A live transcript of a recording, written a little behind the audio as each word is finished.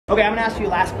Okay, I'm gonna ask you a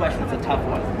last question. It's a tough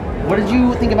one. What did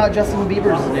you think about Justin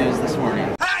Bieber's news this morning?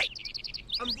 Hey!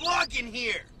 I'm vlogging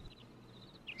here!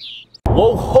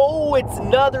 Whoa, ho, it's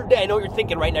another day. I know what you're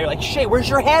thinking right now. You're like, Shay, where's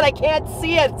your hat? I can't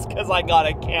see it. It's because I got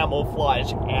a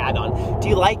camouflage hat on. Do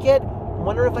you like it? I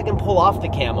wonder if I can pull off the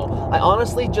camo. I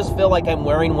honestly just feel like I'm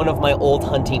wearing one of my old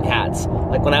hunting hats.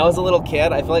 Like when I was a little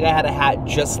kid, I feel like I had a hat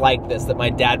just like this that my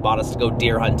dad bought us to go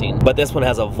deer hunting. But this one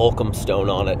has a Volcom stone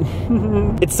on it.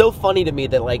 It's so funny to me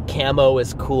that like camo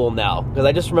is cool now. Because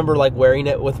I just remember like wearing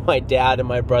it with my dad and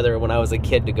my brother when I was a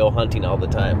kid to go hunting all the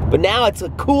time. But now it's a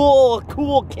cool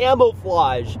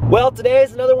camouflage. Well, today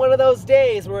is another one of those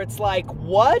days where it's like,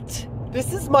 what?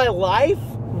 This is my life?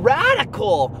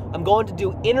 Radical! I'm going to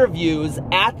do interviews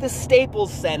at the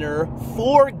Staples Center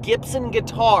for Gibson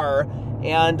Guitar,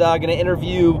 and gonna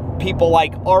interview people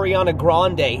like Ariana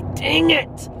Grande. Dang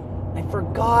it! I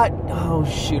forgot. Oh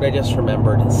shoot, I just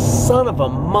remembered. Son of a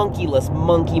monkeyless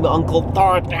monkey Uncle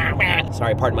Thor.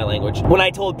 Sorry, pardon my language. When I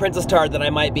told Princess Tard that I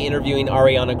might be interviewing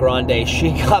Ariana Grande,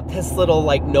 she got this little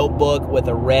like notebook with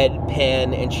a red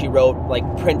pen and she wrote like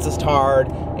Princess Tard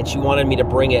and she wanted me to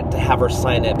bring it to have her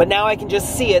sign it. But now I can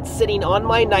just see it sitting on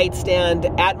my nightstand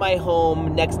at my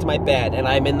home next to my bed, and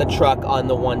I'm in the truck on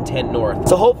the 110 North.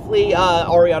 So hopefully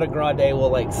Ariana Grande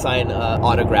will like sign an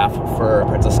autograph for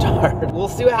Princess Tard. We'll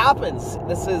see what happens.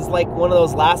 This is like one of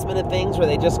those last minute things where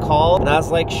they just call and I was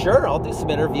like, sure, I'll do some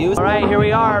interviews. All right, here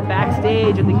we are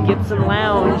backstage at the Gibson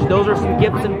Lounge. Those are some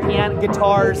Gibson piano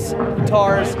guitars.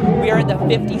 We are at the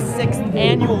 56th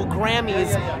annual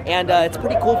Grammys, and it's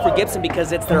pretty cool for Gibson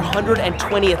because it's their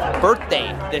 120th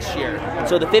birthday this year.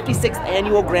 So the 56th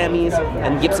annual Grammys,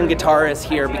 and Gibson Guitar is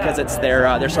here because it's their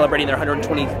they're celebrating their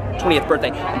 120th birthday.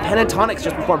 And Pentatonics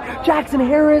just performed. Jackson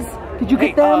Harris. Did you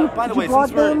get them? By the way, since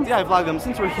I vlogged them.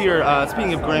 Since we're here,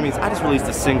 speaking of Grammys, I just released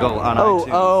a single on iTunes.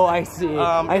 Oh, I see.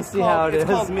 I see how it is. It's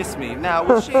called Miss Me. Now,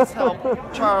 with Shay's help,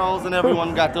 Charles and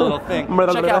everyone got the little thing.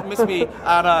 Check out Miss Me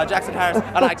on Jackson Harris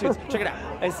on iTunes. Check it out.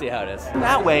 I see how it is.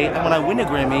 That way, and when I win a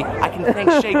Grammy, I can thank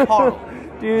Shay Carl.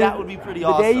 Dude, that would be pretty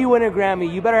awesome. The day you win a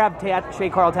Grammy, you better have Shay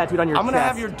Carl tattooed on your chest. I'm gonna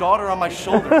have your daughter on my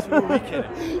shoulders. Who are we kidding?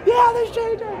 Yeah, there's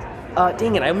SHAYTARDS.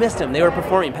 Dang it, I missed them. They were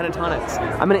performing Pentatonics.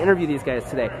 I'm gonna interview these guys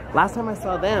today. Last time I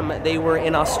saw them, they were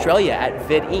in Australia at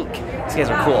Vid Inc. These guys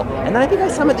are cool. And then I think I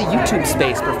saw them at the YouTube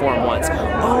Space perform once.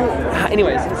 Oh,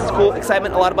 anyways, this is cool.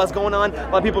 Excitement, a lot of buzz going on. A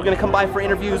lot of people are gonna come by for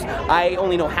interviews. I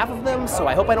only know half of them, so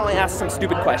I hope I don't ask some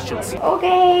stupid questions.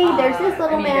 Okay, there's this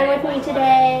little man with me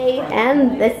today,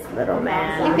 and this little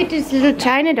man. Look at his little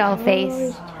China doll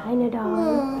face. China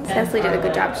doll. Cecily did a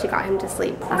good job. She got him to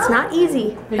sleep. That's not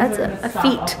easy. That's a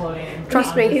feat.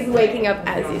 Trust me. He's waking up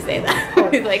as you say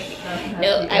that. He's like,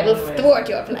 no, I will thwart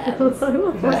your plans.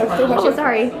 Oh,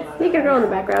 sorry. Make a girl in the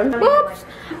background. Whoops.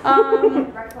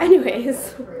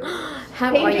 Anyways,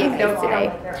 how are you guys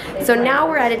today? So now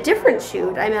we're at a different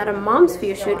shoot. I'm at a Mom's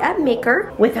View shoot at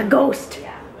Maker with a ghost.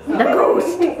 The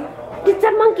ghost. It's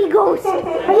a monkey ghost. I love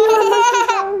a monkey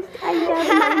ghost. I love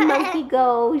my monkey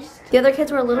ghost. The other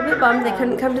kids were a little bit bummed they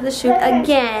couldn't come to the shoot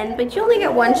again, but you only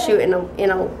get one shoot in a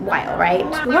while, right?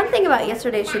 One thing about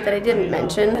yesterday's shoot that I didn't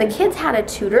mention, the kids had a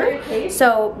tutor,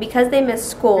 so because they missed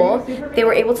school, they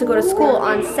were able to go to school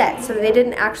on set, so they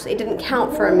didn't actually, it didn't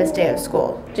count for a missed day of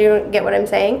school. Do you get what I'm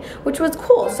saying? Which was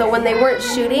cool. So when they weren't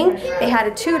shooting, they had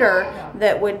a tutor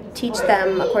that would teach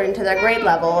them according to their grade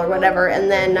level or whatever, and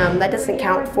then that doesn't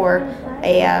count for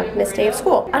a missed day of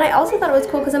school. And I also thought it was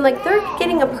cool because I'm like, they're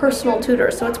getting a personal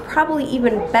tutor, so it's probably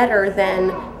even better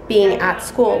than being at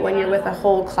school when you're with a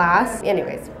whole class.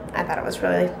 Anyways, I thought it was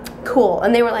really cool.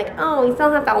 And they were like, oh, you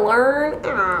still have to learn?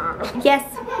 Yes,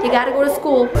 you gotta go to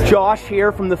school. Josh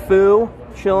here from the Foo,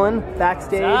 chilling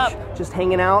backstage, just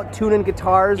hanging out, tuning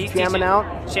guitars, jamming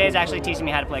out. Shay's actually teaching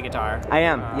me how to play guitar. I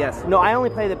am, yes. No, I only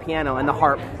play the piano and the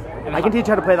harp. I can teach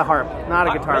you how to play the harp, not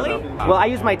a guitar really? though. Well, I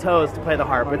use my toes to play the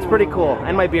harp. It's pretty cool,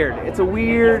 and my beard. It's a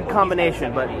weird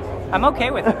combination, but I'm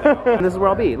okay with it. And this is where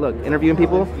I'll be. Look, interviewing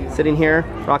people, sitting here,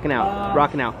 rocking out,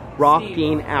 rocking out,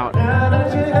 rocking out.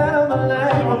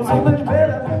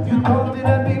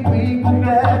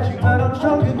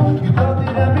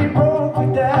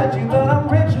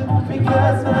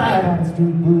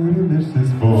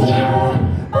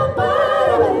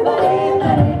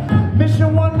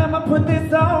 Mission one, I'ma put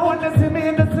this on. Let's hit me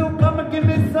in the soup, I'ma give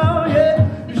this song,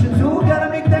 yeah. Mission two, gotta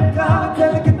make that call.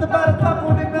 Tell her get the bottom top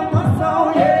on it, now my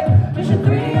song, yeah. Mission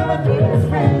three, I'm a three best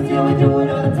friends. Yeah, we do it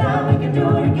all the time, we can do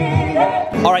it again,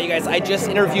 yeah. All right, you guys, I just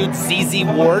interviewed ZZ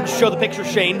Ward. Show the picture,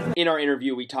 Shane. In our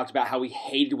interview, we talked about how we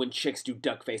hated when chicks do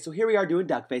duck face. So here we are doing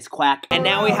duck face, quack. And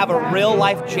now we have a real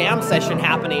life jam session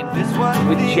happening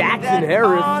with Jackson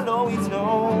Harris.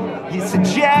 He's a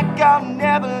jack, I'll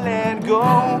never let go.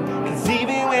 Cause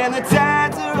even when the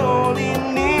tides are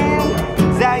rolling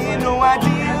in, I ain't no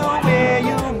idea where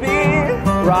you've been.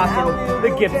 Rockin' the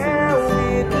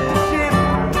Gibsons.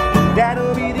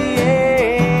 That'll be the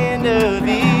end of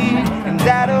it. And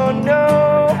I don't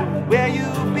know where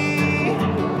you'll be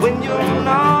when you're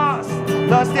lost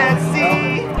at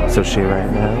sea. So Shay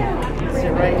right now.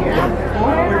 Sit right here.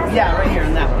 Yeah, right here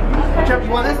in that one. Whichever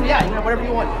you want this, yeah, you know, whatever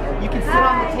you want. You can sit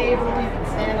on the table, you can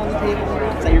stand on the table.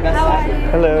 Is that your best side?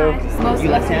 Hello. You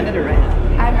left-handed or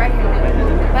right-handed? I'm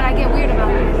right-handed, but I get weird about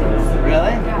it.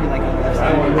 Really? You like the left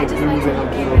side? I just like to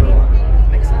look cute.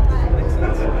 Makes sense. Makes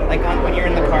sense. Like when you're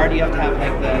in the car, do you have to have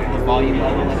like the volume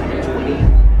level like 120?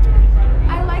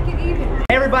 I like it even.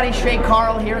 Hey everybody, Shay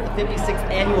Carl here at the 56th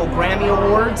Annual Grammy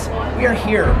Awards. We are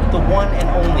here with the one and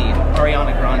only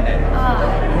Ariana Grande.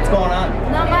 What's going on?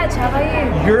 Not much. How about you?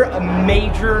 You're a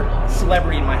major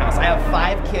celebrity in my house. I have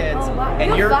 5 kids. Oh, wow.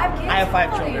 And You have 5 kids? I have 5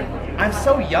 How old are children. you? I'm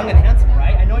so young and handsome,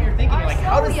 right? I know what you're thinking. You're like, I'm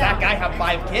how so does that young. guy have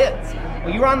 5 kids?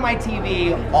 Well, you were on my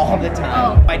TV all the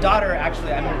time. Oh. My daughter,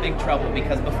 actually, I'm in big trouble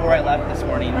because before I left this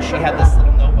morning, she had this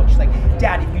little notebook. She's like,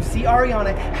 Dad, if you see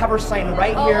Ariana, have her sign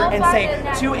right here I'll and find say, it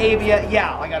now. to Avia,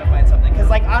 yeah, I gotta find something. Because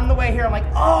like on the way here, I'm like,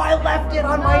 oh, I left it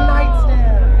on my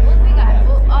nightstand. We got it.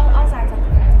 I'll sign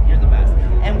something. You're the best.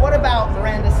 And what about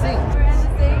Miranda Sings? Miranda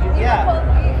Sings. Yeah.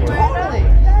 Miranda? Totally.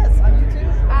 Yes, on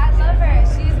YouTube. I love her.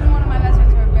 She's been one of my best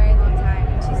friends for a very long time.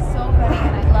 And she's so funny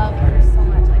and I love her so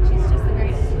much. Like she's just the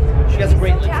greatest. She has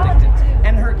great so lipstick. talented, too.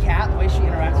 And her cat, the way she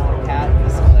interacts with her cat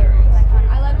is hilarious.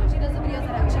 I love when she does the videos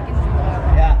that have chickens in the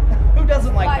background. Yeah. Who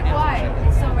doesn't like videos Why? with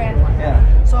chickens? It's so random. Yeah.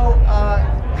 So,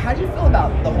 how do you feel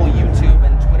about the whole YouTube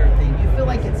and Twitter thing? Do you feel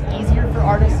like it's easier for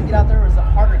artists to get out there, or is it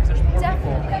harder because there's more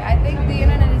Definitely. people? I think the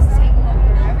internet is taking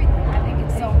over everything. I think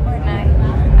it's so important. I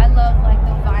love like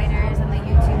the Viners and the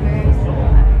YouTubers.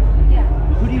 Yeah.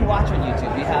 Who do you watch on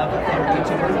YouTube? Do you have a favorite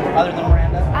YouTuber other than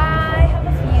Miranda? I have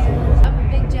a few. I'm a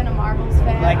big Jenna Marbles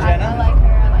fan. Like Jenna? I like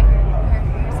her. I like her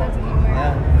sense of humor.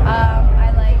 Yeah. I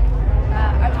like.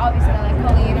 Obviously, I like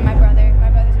Colleen and my brother. My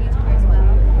brother's a YouTuber as well.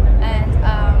 And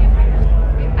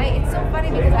it's so funny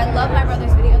because I love my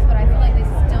brother's videos, but I feel like they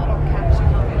still don't capture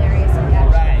how hilarious he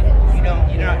actually Right. is.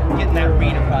 You're not getting that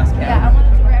read across camera. Yeah, I want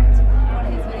to direct one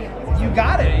of his videos. You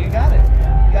got it. You got it.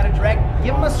 You got to direct.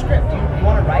 Give him a script. You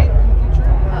want to write in the future?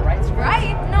 You want to write scripts?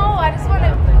 Right? No, I just want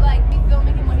to like be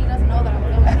filming him when he doesn't know that I'm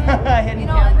filming him. Hidden You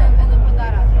know, and camera. then put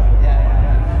that out.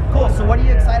 Yeah. Cool. So what are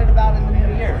you excited about in the new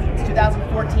year? It's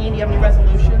 2014. Do you have any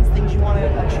resolutions? Things you want to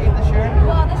achieve this year?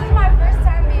 Well, this is my first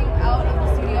time being out of the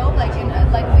studio, like in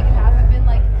like a week and a half. I've been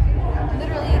like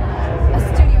literally a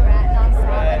studio rat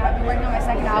nonstop, and I've been working on my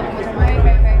second album, which I'm very,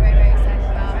 very, very, very, very excited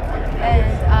about. And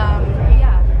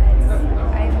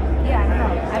I don't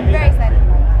know. I'm very excited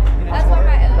about it. That's why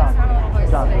my sound a little hoarse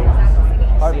today, because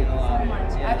I've been singing so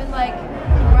much. I've been like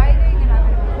writing and I've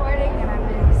been recording and I've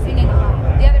been singing a lot.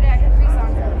 The other day I had 3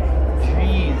 songs in a day.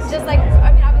 Jeez. Just like,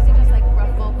 I mean, obviously just like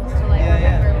rough vocals to like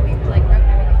remember when we like wrote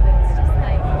everything, but it's just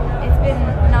like, it's been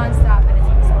nonstop and it's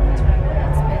been so much fun.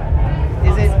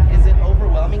 Is it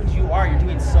overwhelming? Because you're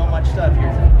doing so much stuff.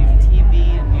 You're doing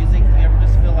TV and music. Do you ever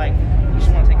just feel like you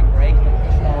just want to take a break and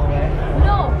push it all away?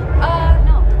 No.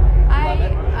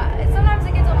 Sometimes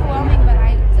it gets overwhelming, but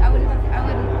I wouldn't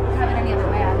have it any other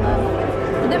way. I love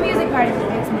the music part of it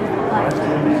makes me like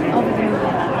over the moon.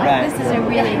 Like, this is a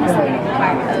really exciting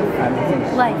part of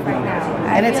life right now.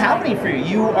 And it's happening for you.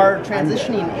 You are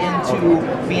transitioning into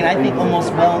being, I think,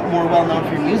 almost more well known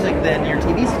for your music than your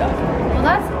TV stuff. Well,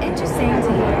 that's interesting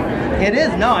to hear. It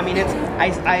is. No, I mean, it's I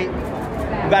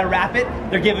gotta wrap it.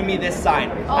 They're giving me this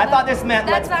sign. I thought this meant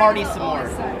let's party some more.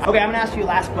 Okay, I'm gonna ask you a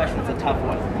last question. It's a tough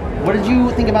one. What did you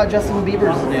think about Justin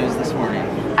Bieber's news this morning?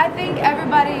 I think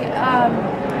everybody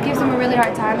gives him a really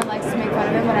hard time and likes to make fun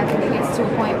of him, but I think it gets to a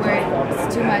point where it's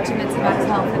too much and it's about his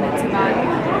health and it's about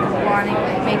wanting,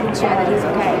 like, making sure that he's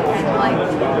okay. And like,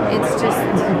 it's just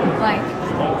like,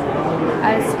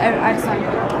 I just want him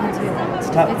to be okay. It's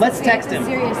tough. Let's text him. It's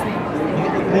a serious thing.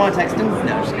 You want to text him?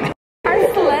 No, just kidding.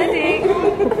 I'm sledding.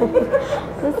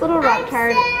 This little rock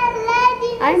card.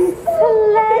 I'm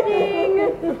sledding.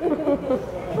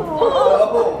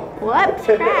 Whoops,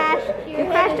 crash. You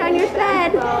crashed on your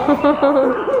sled.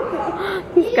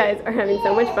 These guys are having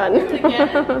so much fun.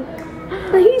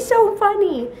 He's so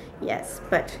funny. Yes,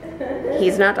 but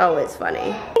he's not always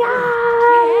funny.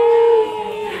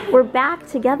 Yay! We're back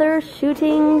together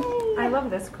shooting I love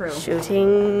this crew.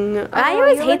 Shooting. I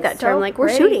always hate that term. Like, we're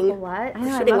shooting. What?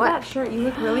 Shooting I love what? that shirt. You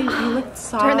look really, you look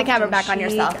soft. Turn the camera and back on chic.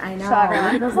 yourself. I know.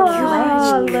 Sorry. Those little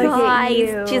legs. Look at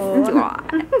you.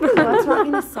 Let's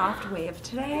rocking a soft wave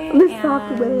today.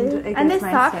 Soft wave. And this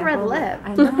soft red lip.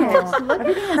 I know. Look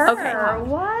at her. Okay.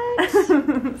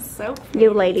 What? So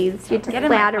You ladies, you're just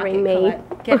flattering me.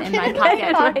 Get in my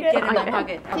pocket. Get in my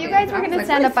pocket. If you guys were going to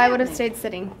stand up, I would have stayed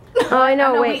sitting. Oh, I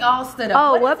know. No, Wait. we all stood up.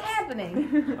 Oh, What whoops. is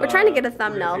happening? We're trying to get a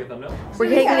thumbnail. We're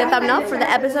taking a thumbnail for the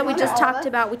episode we just talked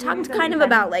about. We talked kind of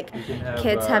about like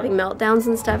kids having meltdowns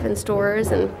and stuff in stores,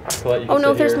 and oh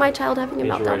no, there's my child having a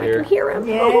meltdown. I can hear him.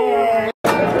 Yeah.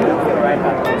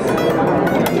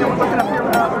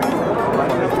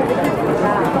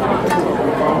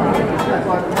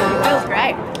 Feels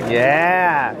great.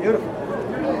 Yeah.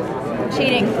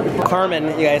 Cheating.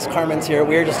 Carmen, you guys, Carmen's here.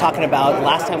 We were just talking about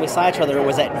last time we saw each other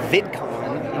was at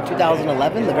VidCon in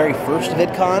 2011, the very first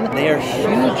VidCon. They are huge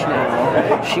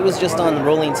now. She was just on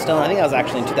Rolling Stone. I think that was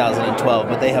actually in 2012,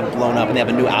 but they have blown up and they have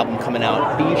a new album coming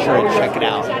out. Be sure to check it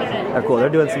out. They're cool. They're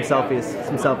doing some selfies.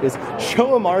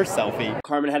 Show them our selfie.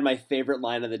 Carmen had my favorite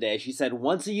line of the day. She said,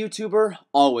 "Once a YouTuber,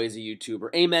 always a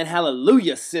YouTuber." Amen.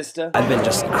 Hallelujah, sister. I've been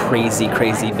just crazy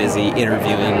busy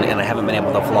interviewing, and I haven't been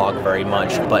able to vlog very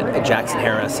much. But Jackson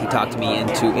Harris, he talked me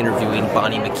into interviewing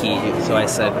Bonnie McKee. So I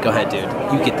said, go ahead, dude.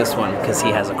 You get this one, because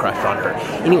he has a crush on her.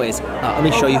 Anyways, let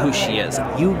me show you who she is.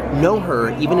 You know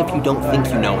her, even if you don't think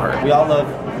you know her. We all love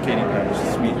Katy Perry. She's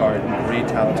a sweetheart and great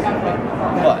talented woman.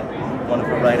 But one of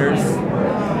her writers,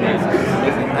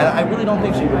 amazing. And I really don't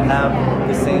think she would have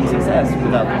the same success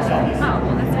without these songs. Oh,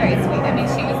 well, that's very sweet. I mean,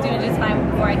 she was doing just fine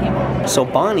before I came home. So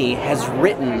Bonnie has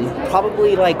written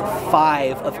probably like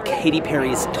 5 of Katy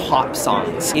Perry's top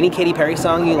songs. Any Katy Perry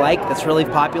song you like that's really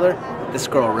popular, this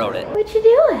girl wrote it. What you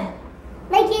doing?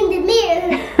 Making the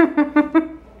mirror.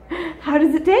 How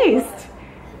does it taste?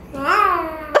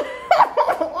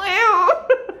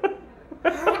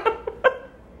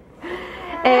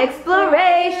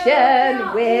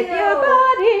 Exploration with your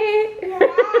body.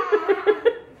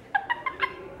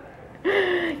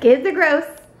 Kids are gross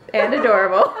and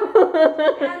adorable.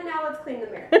 And now let's clean the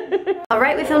mirror.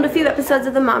 Alright, we filmed a few episodes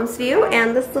of The Mom's View,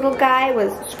 and this little guy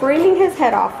was screaming his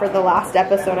head off for the last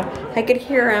episode. I could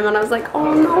hear him, and I was like,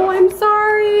 oh no, I'm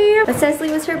sorry. But Cecily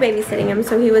was here babysitting him,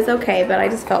 so he was okay, but I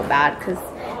just felt bad, because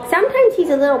sometimes he's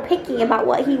a little picky about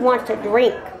what he wants to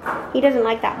drink. He doesn't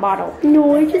like that bottle.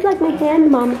 No, I just like my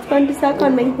hand, Mom. It's fun to suck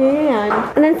on my hand.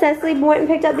 And then Cecily went and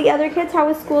picked up the other kids. How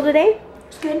was school today?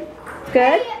 Good.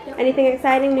 Good? Anything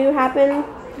exciting new happen?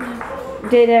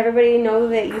 Did everybody know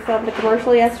that you filmed a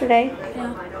commercial yesterday?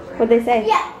 Yeah. What'd they say?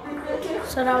 Yeah.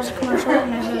 So that was a commercial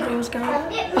and I said it was good.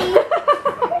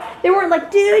 They weren't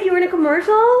like, dude, you were in a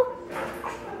commercial?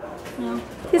 No.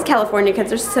 These California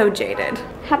kids are so jaded.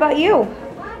 How about you?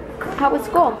 How was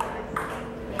school?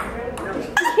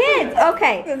 Kids,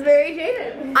 okay. It's very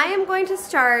jaded. I am going to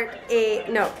start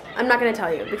no, I'm not going to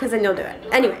tell you because then you'll do it.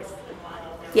 Anyways,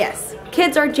 yes,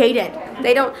 kids are jaded.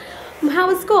 They don't, how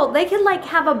was school? They could like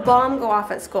have a bomb go off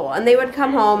at school and they would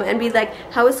come home and be like,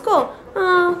 how was school?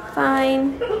 Oh,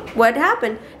 fine. What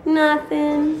happened?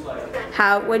 Nothing.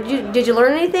 Did you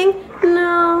learn anything?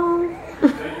 No.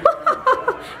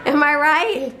 Am I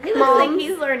right? He looks like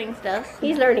he's learning stuff.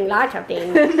 He's learning lots of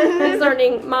things. He's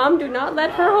learning, Mom, do not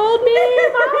let her hold me,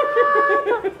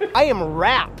 Mom. I am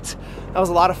wrapped. That was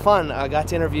a lot of fun. I got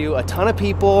to interview a ton of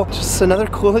people. Just another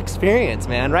cool experience,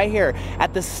 man. Right here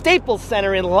at the Staples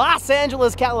Center in Los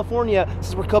Angeles, California. This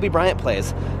is where Kobe Bryant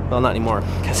plays. Well, not anymore,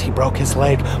 because he broke his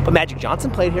leg. But Magic Johnson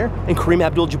played here, and Kareem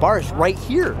Abdul-Jabbar is right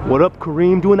here. What up,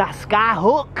 Kareem? Doing that sky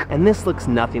hook. And this looks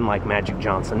nothing like Magic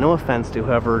Johnson. No offense to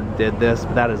whoever did this,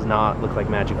 but that does not look like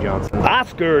Magic Johnson.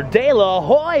 Oscar De La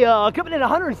Hoya coming in at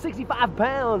 165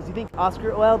 pounds. You think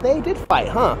Oscar, well, they did fight,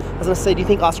 huh? I was gonna say, do you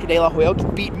think Oscar De La Hoya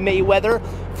could beat Mayweather?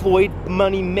 Floyd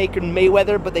money maker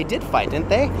Mayweather, but they did fight, didn't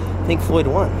they? I think Floyd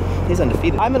won. He's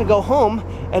undefeated. I'm gonna go home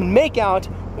and make out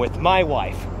with my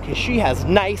wife, because she has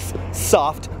nice,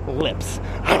 soft lips.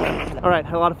 All right,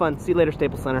 had a lot of fun. See you later,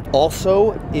 Staples Center.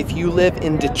 Also, if you live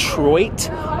in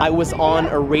Detroit, I was on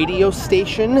a radio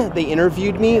station. They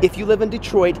interviewed me. If you live in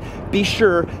Detroit, be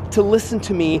sure to listen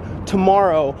to me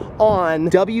tomorrow on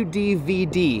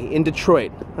WDVD in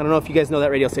Detroit. I don't know if you guys know that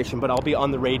radio station, but I'll be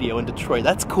on the radio in Detroit.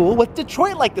 That's cool. What's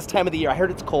Detroit like this time of the year? I heard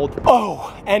it's cold.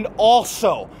 Oh, and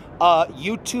also,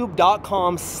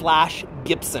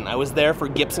 youtube.com/Gibson. I was there for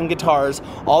Gibson Guitars.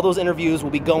 All those interviews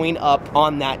will be going up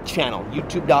on that channel,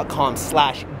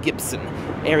 youtube.com/Gibson.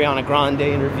 Ariana Grande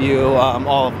interview,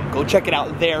 all of them. Go check it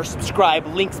out there, subscribe,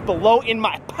 links below in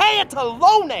my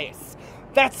pantalones.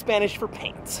 That's Spanish for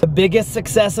paint. The biggest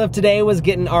success of today was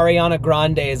getting Ariana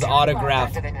Grande's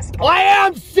autograph. I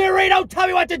am Siri, don't tell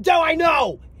me what to do, I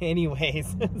know!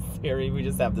 Anyways, Siri, we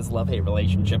just have this love-hate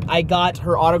relationship. I got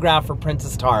her autograph for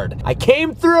Princess Tard. I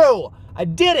came through! I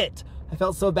did it! I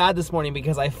felt so bad this morning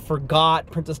because I forgot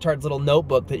Princess Tard's little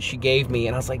notebook that she gave me,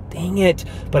 and I was like, dang it,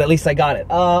 but at least I got it.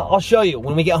 I'll show you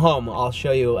when we get home. I'll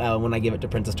show you when I give it to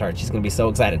Princess Tard. She's gonna be so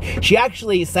excited. She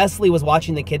actually, Cecily was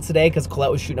watching the kids today because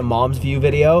Colette was shooting a mom's view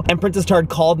video, and Princess Tard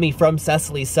called me from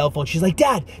Cecily's cell phone. She's like,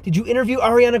 Dad, did you interview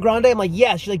Ariana Grande? I'm like,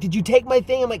 yes. She's like, did you take my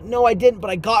thing? I'm like, no, I didn't, but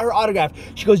I got her autograph.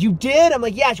 She goes, you did? I'm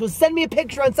like, yeah. She goes, send me a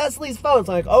picture on Cecily's phone.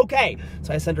 So I'm like, okay.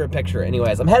 So I sent her a picture.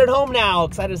 Anyways, I'm headed home now.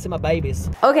 Excited to see my babies.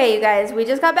 Okay, you guys, we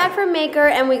just got back from Maker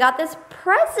and we got this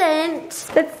present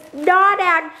that's not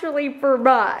actually for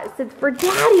us. It's for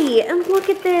Daddy. And look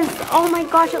at this. Oh my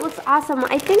gosh, it looks awesome.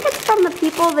 I think it's from the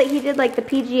people that he did like the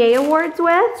PGA awards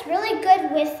with. It's really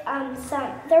good with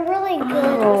they're really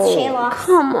good with Shayla.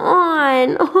 Come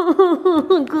on.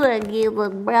 Good, give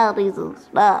us brownies and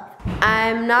stuff.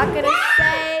 I'm not gonna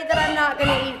say that I'm not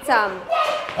gonna eat some.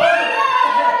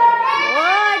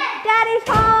 Oh, Daddy's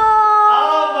home.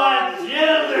 Oh, my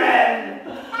children!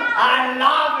 I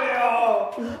love you!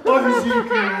 Oh,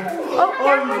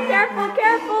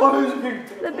 careful.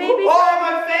 The baby. Oh,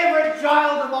 my favorite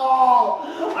child of all!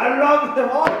 I love them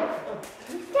all!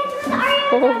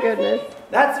 Oh, goodness.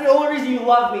 That's the only reason you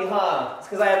love me, huh? It's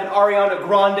because I have an Ariana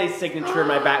Grande signature in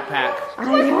my backpack. Come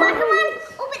on.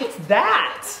 Open it.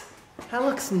 That! That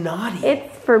looks naughty.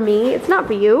 It's for me. It's not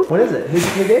for you. What is it?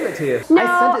 Who gave it to you? No,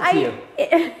 I sent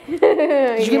it to you.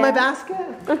 Did you get my basket?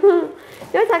 No,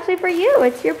 it's actually for you.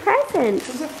 It's your present.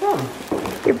 Where's it from?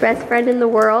 Your best friend in the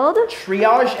world.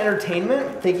 Triage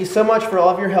Entertainment. Thank you so much for all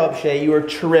of your help, Shay. You are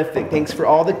terrific. Thanks for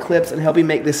all the clips and helping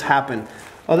make this happen.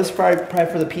 Oh, this is probably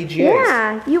for the PGAs.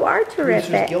 Yeah, you are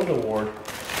terrific. Producers Guild Award.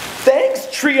 Thanks,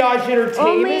 Triage Entertainment.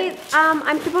 Only,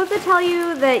 I'm supposed to tell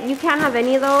you that you can't have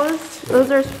any of those.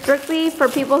 Those are strictly for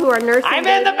people who are nursing. I'm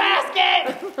in the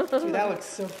basket! Dude, that looks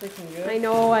so freaking good. I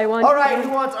know, I want All right,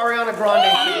 who wants Ariana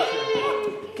Grande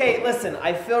signature? Okay, listen,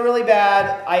 I feel really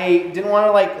bad. I didn't want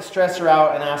to like stress her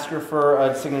out and ask her for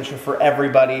a signature for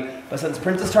everybody. But since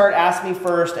Princess Tard asked me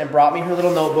first and brought me her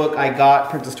little notebook, I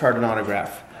got Princess Tard an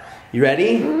autograph. You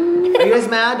ready? Are you guys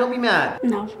mad? Don't be mad.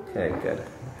 No. Okay, good.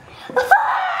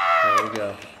 There we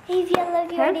go. Maybe I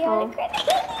love you, Ariana Grande.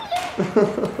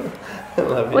 I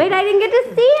love you. Wait, I didn't get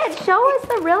to see it. Show us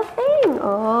the real thing.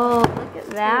 Oh, look at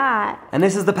that. And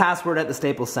this is the password at the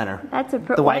Staples Center. That's a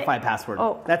the Wi-Fi password.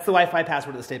 Oh. That's the Wi-Fi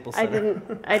password at the Staples Center.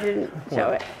 I didn't show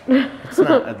it. It's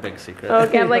not a big secret.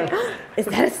 Okay, I'm like, is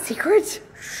that a secret?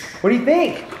 What do you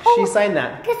think? She signed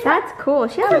that. That's cool.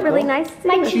 She has a really nice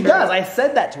signature. She does. I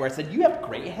said that to her. I said, you have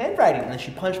great handwriting. And then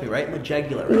she punched me right in the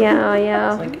jugular. Yeah,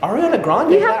 yeah. It's like, Ariana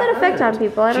Grande. You have that effect on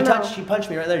people. I don't know. She punched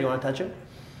me right there. You want to touch it?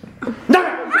 No!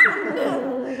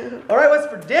 All right, what's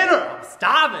for dinner? I'm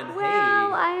starving.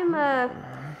 Well, I'm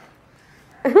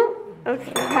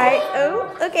okay. Hi.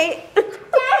 Oh, okay.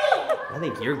 I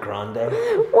think you're Grande.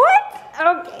 What?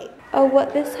 Okay. Oh,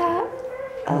 what, this hat?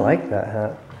 I like that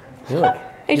hat. You look.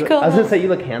 I was gonna say you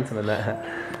look handsome in that hat.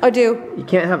 I do. You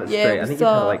can't have it straight. Yeah, I think you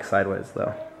have it like sideways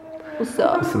though. What's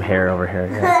up? With some hair over here.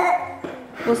 Yeah.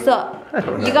 What's up?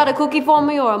 You got a cookie for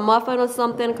me or a muffin or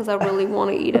something? Because I really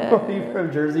want to eat it. Are you from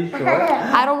Jersey Shore?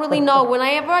 I don't really know.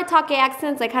 Whenever I talk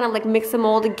accents, I kind of like mix them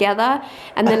all together.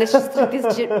 And then it's just like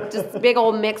this just big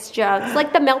old mixture. It's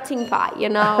like the melting pot, you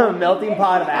know? A melting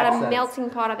pot of accents. A melting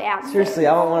pot of accents. Seriously,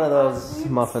 I want one of those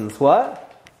muffins.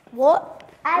 What? What?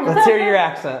 Let's hear your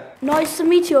accent. Nice to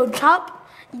meet you, chap.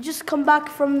 You just come back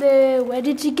from where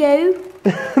did you go?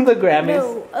 The Grammys.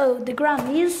 No, oh, the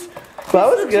Grammys. That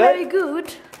was looks good. very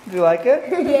good. Do you like it?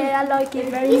 Yeah, I like it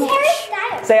very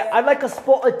much. Say, I'd like a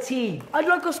spot of tea. I'd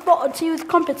like a spot of tea with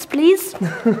crumpets, please.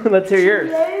 Let's hear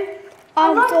yours.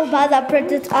 I'm so bad at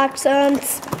British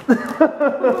accents.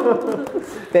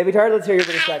 Baby Tard, let's hear your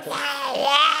British accent.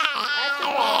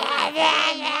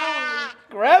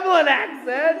 Gremlin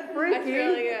accent? Freaky. That's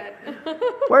really good.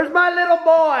 Where's my little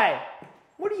boy?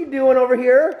 What are you doing over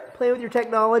here? Playing with your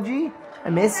technology? I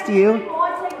missed you.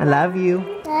 I love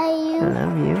you. I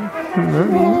love you. I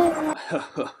love you.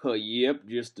 Yep,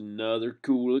 just another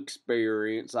cool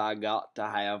experience I got to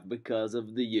have because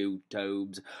of the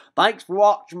YouTubes. Thanks for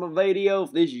watching my video.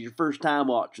 If this is your first time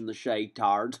watching the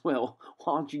SHAYTARDS, well,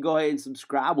 why don't you go ahead and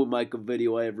subscribe? We make a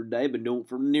video every day, been doing it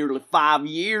for nearly 5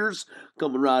 years.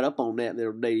 Coming right up on that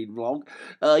little dating vlog.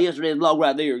 Yesterday's vlog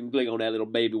right there, you can click on that little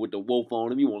baby with the wolf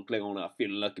on him. You want to click on that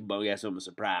feeling lucky bug, got something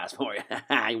surprise for you.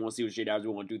 You want to see what SHAYTARDS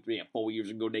 1, 2, 3, and 4 years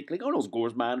ago? They click on those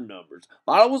corresponding numbers.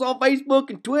 Follow us on Facebook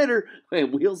and Twitter.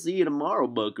 And we'll see you tomorrow,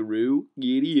 buckaroo.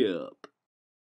 Giddy up.